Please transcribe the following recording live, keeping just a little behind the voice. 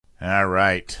All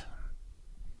right.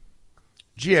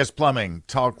 GS Plumbing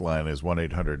talk line is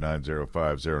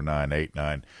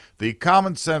 1-800-905-0989. The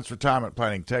Common Sense Retirement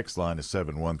Planning text line is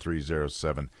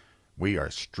 71307. We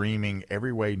are streaming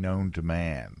every way known to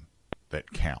man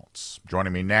that counts.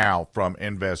 Joining me now from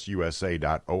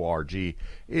investusa.org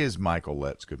is Michael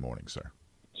Letts. Good morning, sir.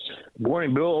 Good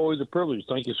morning, Bill. Always a privilege.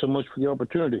 Thank you so much for the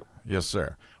opportunity. Yes,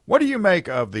 sir. What do you make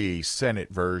of the Senate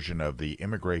version of the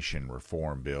immigration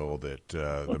reform bill that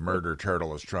the murder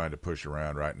turtle is trying to push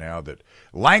around right now? That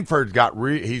Langford got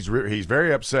he's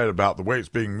very upset about the way it's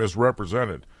being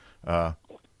misrepresented. What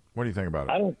do you think about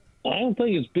it? I don't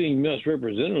think it's being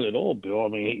misrepresented at all, Bill. I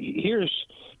mean, here's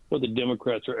what the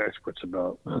Democrats are experts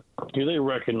about. Do they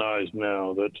recognize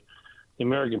now that the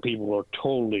American people are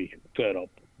totally fed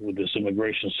up with this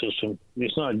immigration system?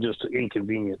 It's not just an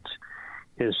inconvenience.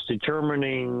 It's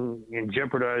determining and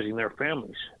jeopardizing their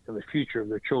families and the future of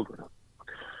their children.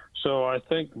 So I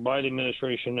think the Biden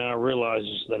administration now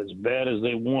realizes that as bad as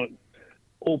they want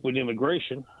open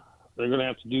immigration, they're going to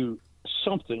have to do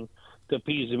something to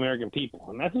appease the American people.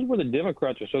 And that is where the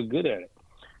Democrats are so good at it.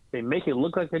 They make it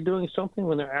look like they're doing something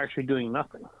when they're actually doing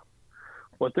nothing.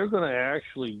 What they're going to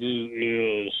actually do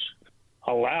is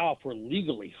allow for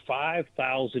legally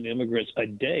 5,000 immigrants a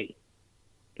day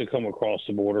to come across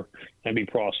the border and be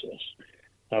processed.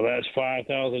 Now that's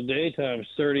 5,000 a day times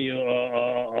 30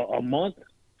 a month.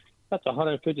 That's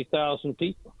 150,000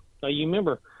 people. Now you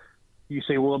remember, you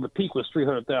say, well, the peak was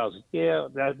 300,000. Yeah,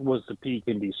 that was the peak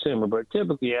in December, but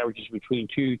typically averages between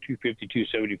 250,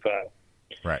 275.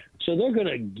 Right. So they're going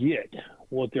to get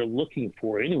what they're looking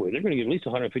for anyway. They're going to get at least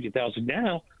 150,000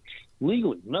 now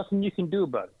legally. Nothing you can do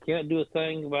about it. Can't do a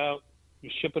thing about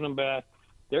shipping them back.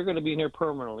 They're going to be in here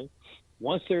permanently.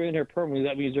 Once they're in here permanently,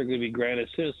 that means they're going to be granted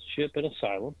citizenship and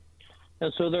asylum.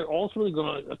 And so they're ultimately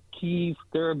going to achieve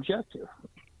their objective.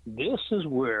 This is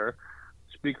where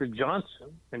Speaker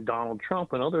Johnson and Donald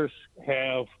Trump and others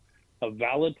have a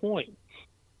valid point.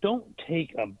 Don't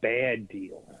take a bad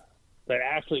deal that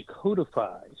actually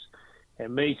codifies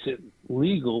and makes it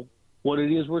legal what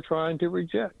it is we're trying to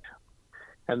reject.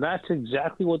 And that's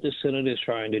exactly what the Senate is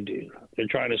trying to do. They're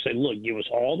trying to say, look, give us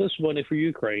all this money for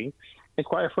Ukraine. And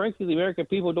quite frankly, the American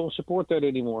people don't support that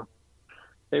anymore.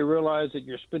 They realize that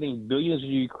you're spending billions in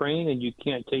Ukraine and you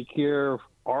can't take care of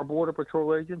our Border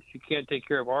Patrol agents. You can't take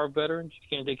care of our veterans. You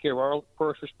can't take care of our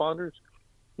first responders.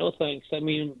 No thanks. That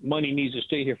means money needs to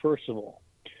stay here, first of all.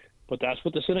 But that's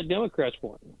what the Senate Democrats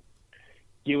want.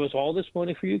 Give us all this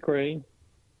money for Ukraine.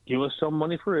 Give us some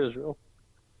money for Israel.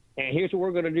 And here's what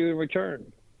we're going to do in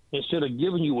return. Instead of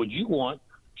giving you what you want,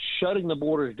 shutting the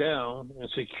borders down and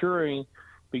securing,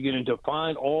 beginning to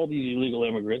find all these illegal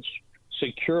immigrants,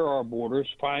 secure our borders,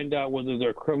 find out whether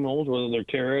they're criminals, whether they're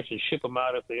terrorists, and ship them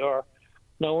out if they are.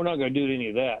 No, we're not going to do any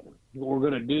of that. What we're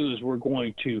going to do is we're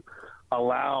going to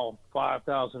allow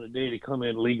 5,000 a day to come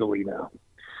in legally now.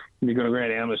 And you're going to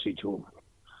grant amnesty to them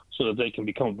so that they can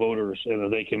become voters and that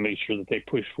they can make sure that they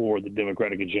push forward the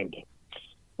Democratic agenda.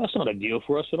 That's not a deal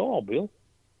for us at all, Bill.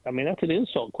 I mean, that's an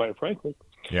insult, quite frankly.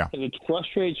 Yeah. And it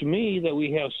frustrates me that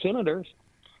we have senators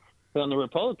on the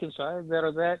Republican side that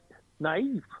are that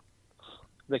naive,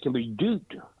 that can be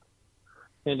duped,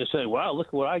 and to say, wow, look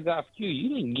at what I got for you.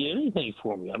 You didn't get anything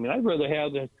for me. I mean, I'd rather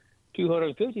have the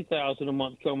 250,000 a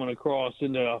month coming across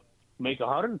than to make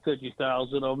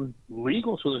 150,000 of them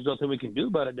legal, so there's nothing we can do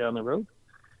about it down the road.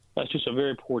 That's just a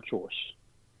very poor choice.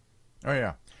 Oh,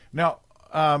 yeah. Now,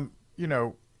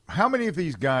 how many of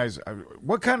these guys,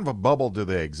 what kind of a bubble do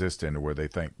they exist in where they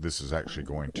think this is actually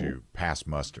going to pass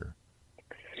muster?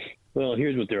 Well,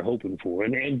 here's what they're hoping for,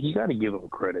 and you got to give them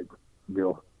credit,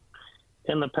 Bill.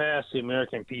 In the past, the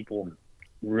American people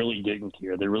really didn't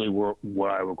care. They really were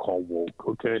what I would call woke,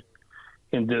 okay,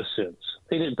 in this sense.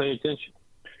 They didn't pay attention.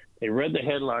 They read the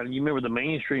headline, and you remember the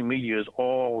mainstream media is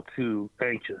all too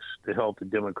anxious to help the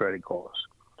Democratic cause.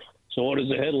 So what is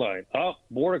the headline? Oh,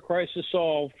 border crisis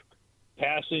solved,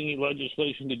 passing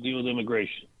legislation to deal with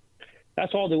immigration.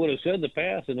 That's all they would have said in the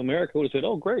past, and America would have said,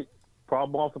 oh, great,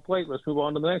 problem off the plate, let's move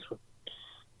on to the next one.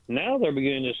 Now they're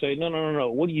beginning to say, no,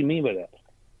 what do you mean by that?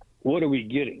 What are we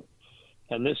getting?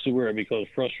 And this is where it becomes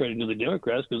frustrating to the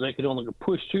Democrats because they can only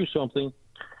push through something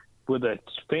with a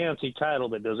fancy title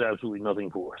that does absolutely nothing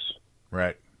for us.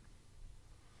 Right.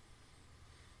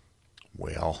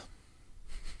 Well,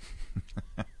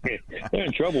 they're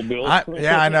in trouble, Bill.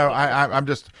 I know. I'm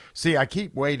just, I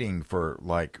keep waiting for,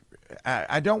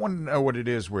 I don't want to know what it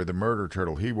is where the murder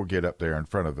turtle, he will get up there in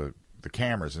front of the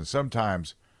cameras, and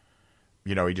sometimes,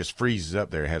 he just freezes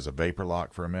up there, has a vapor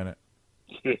lock for a minute.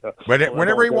 Yeah. But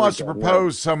whenever he wants to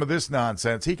propose some of this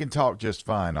nonsense, he can talk just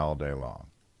fine all day long.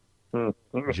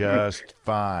 Just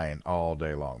fine all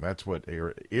day long. That's what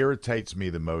irritates me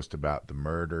the most about the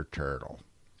murder turtle.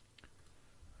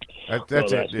 That's Well, it.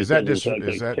 that's Is that because is that they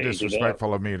changed it out.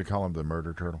 disrespectful of me to call him the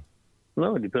murder turtle?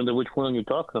 No, it depends on which one you're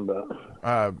talking about.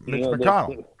 Mitch You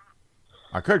McConnell.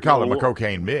 I could call him a know,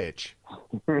 cocaine Mitch.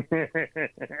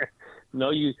 no,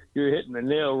 you're hitting the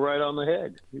nail right on the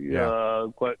head. Yeah.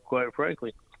 Quite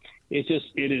frankly, it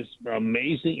is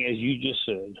amazing, as you just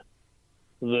said,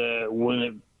 that when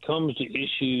it comes to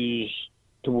issues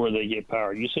to where they get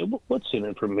power, you say, well, what's in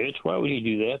it for Mitch? Why would he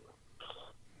do that?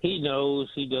 He knows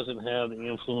he doesn't have the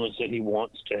influence that he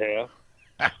wants to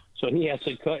have, so he has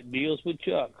to cut deals with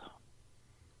Chuck.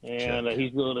 And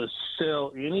he's going to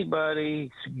sell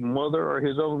anybody's mother or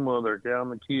his own mother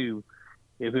down the queue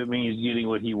if it means getting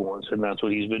what he wants. And that's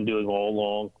what he's been doing all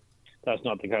along. That's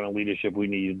not the kind of leadership we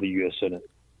need in the U.S. Senate.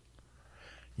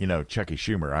 You know, Chucky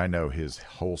Schumer, I know his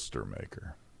holster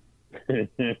maker.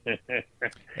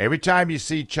 Every time you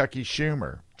see Chucky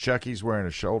Schumer, Chucky's wearing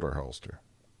a shoulder holster.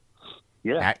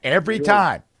 Yeah. Every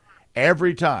time.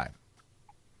 Every time.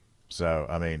 So,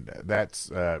 I mean, that's,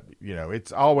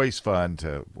 it's always fun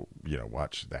to,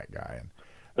 watch that guy.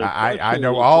 And I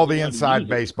know all the inside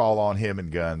baseball on him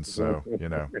and guns. So,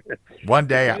 one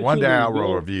day I'll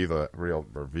reveal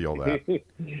that.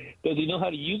 Does he know how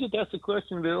to use it? That's the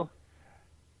question, Bill.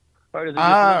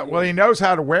 Well, he knows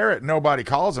how to wear it. Nobody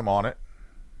calls him on it.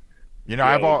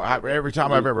 Every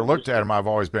time I've ever looked at him, I've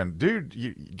always been,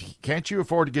 dude, can't you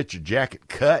afford to get your jacket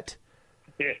cut?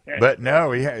 But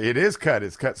no, it is cut.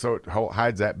 It's cut so it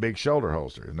hides that big shoulder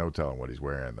holster. There's no telling what he's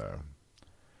wearing, though.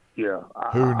 Yeah.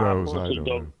 Who knows? I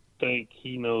don't think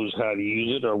he knows how to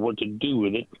use it or what to do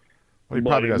with it. Well, he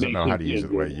probably doesn't know how to use it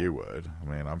the way you would. I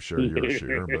mean, I'm sure you're a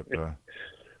shooter, but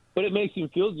but it makes him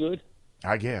feel good.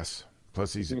 I guess.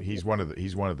 Plus, he's one of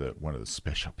the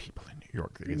special people in New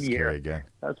York that gets to carry a gun.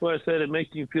 That's why I said it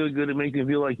makes him feel good. It makes him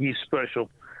feel like he's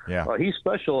special. Yeah, he's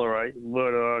special, all right,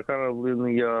 but kind of in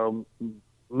the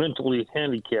mentally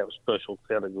handicapped special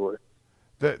category.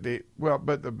 But the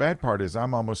bad part is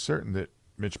I'm almost certain that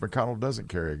Mitch McConnell doesn't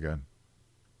carry a gun.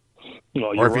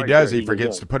 No, or if he does, he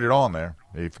forgets to put it on there.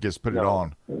 He forgets to put it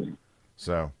on.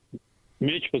 So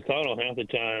Mitch McConnell, half the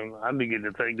time, I'm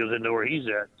beginning to think, doesn't know where he's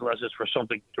at, unless it's for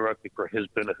something directly for his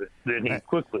benefit. Then he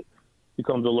quickly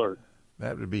becomes alert.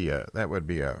 That would be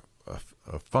a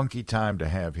funky time to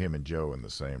have him and Joe in the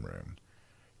same room,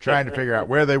 trying to figure out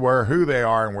where they were, who they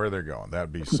are, and where they're going.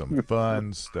 That'd be some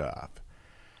fun stuff.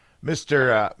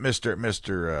 Mr.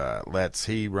 Letts,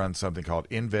 he runs something called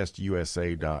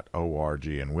investusa.org,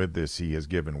 and with this, he has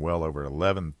given well over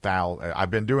 11,000. I've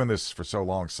been doing this for so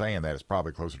long, saying that it's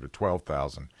probably closer to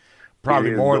 12,000,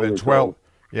 probably more than 12.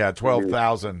 Yeah,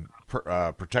 12,000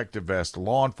 protective vests,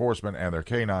 law enforcement and their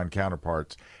canine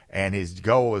counterparts, and his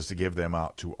goal is to give them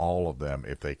out to all of them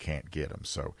if they can't get them.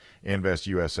 So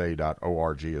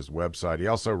investusa.org is the website. He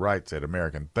also writes at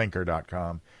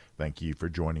americanthinker.com. Thank you for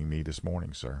joining me this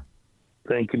morning, sir.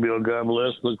 Thank you, Bill. God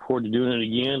bless. Look forward to doing it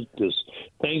again, because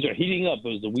things are heating up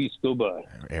as the weeks go by.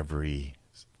 Every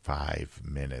 5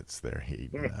 minutes they're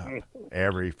heating up.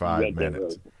 Every 5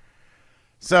 minutes. Right.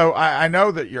 So I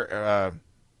know that you're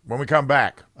when we come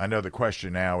back, I know the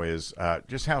question now is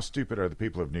just how stupid are the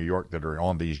people of New York that are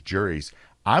on these juries?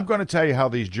 I'm going to tell you how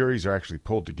these juries are actually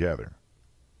pulled together.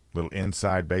 Little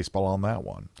inside baseball on that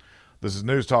one. This is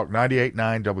News Talk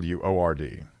 98.9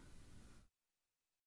 WORD.